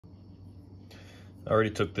I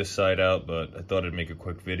already took this side out, but I thought I'd make a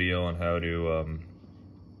quick video on how to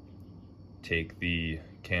take the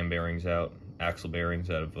cam bearings out, axle bearings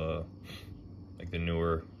out of like the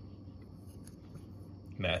newer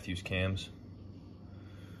Mathews cams.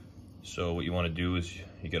 So what you want to do is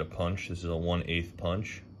you get a punch. This is a 1/8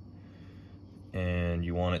 punch, and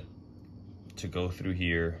you want it to go through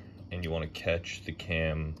here, and you want to catch the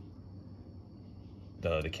cam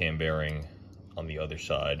bearing on the other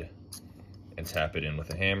side and tap it in with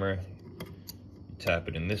a hammer. You tap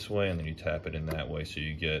it in this way and then you tap it in that way, so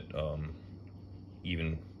you get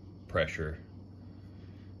even pressure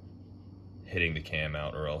hitting the cam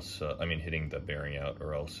out, or else hitting the bearing out,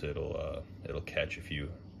 or else it'll catch if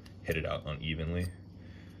you hit it out unevenly.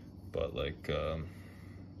 But like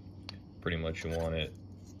pretty much you want it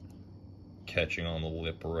catching on the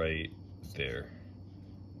lip right there,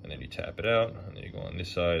 and then you tap it out, and then you go on this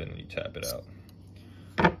side and then you tap it out.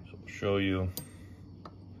 So I'll show you.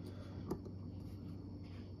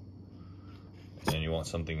 And you want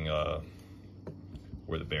something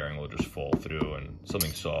where the bearing will just fall through, and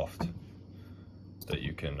something soft that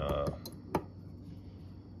you can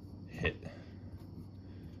hit.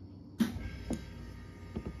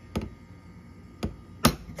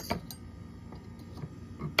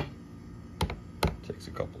 Takes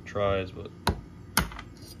a couple tries, but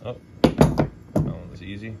oh, that one was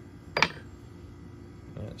easy.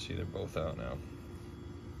 Yeah, see, they're both out now.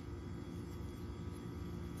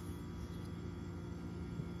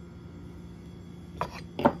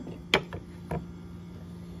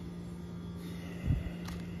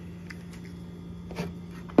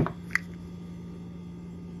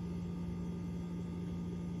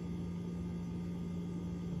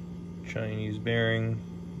 Chinese bearing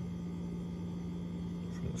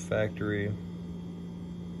from the factory.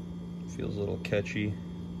 Feels a little catchy.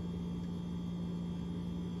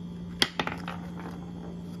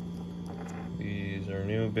 These are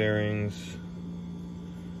new bearings.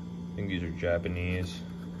 I think these are Japanese.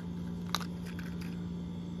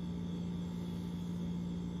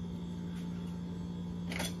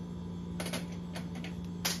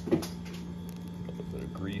 A little bit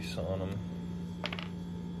of grease on them.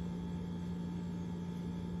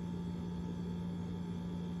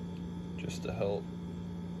 Just to help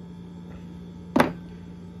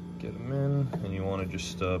get them in, and you want to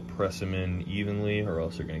just press them in evenly, or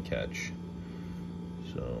else they're going to catch.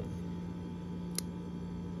 So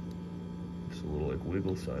just a little like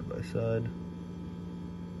wiggle side by side.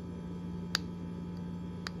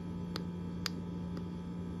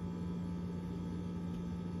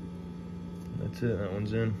 That's it, that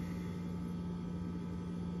one's in.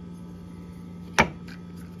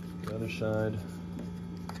 The other side.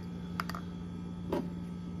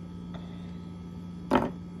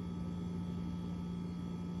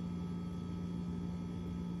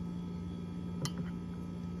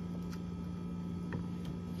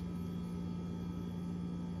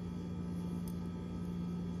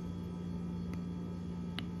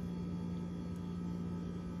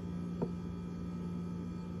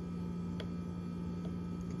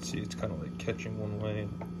 See, it's kind of like catching one way,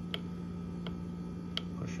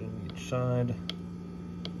 pushing each side.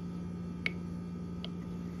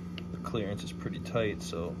 The clearance is pretty tight,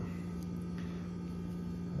 so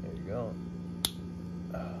there you go.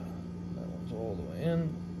 That one's all the way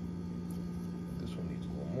in. This one needs a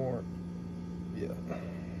little more. Yeah.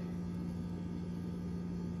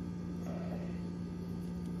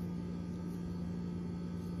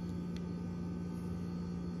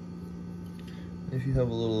 If you have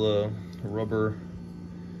a little rubber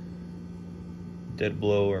dead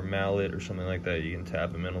blow or mallet or something like that, you can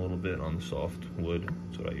tap them in a little bit on the soft wood.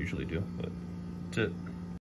 That's what I usually do, but that's it.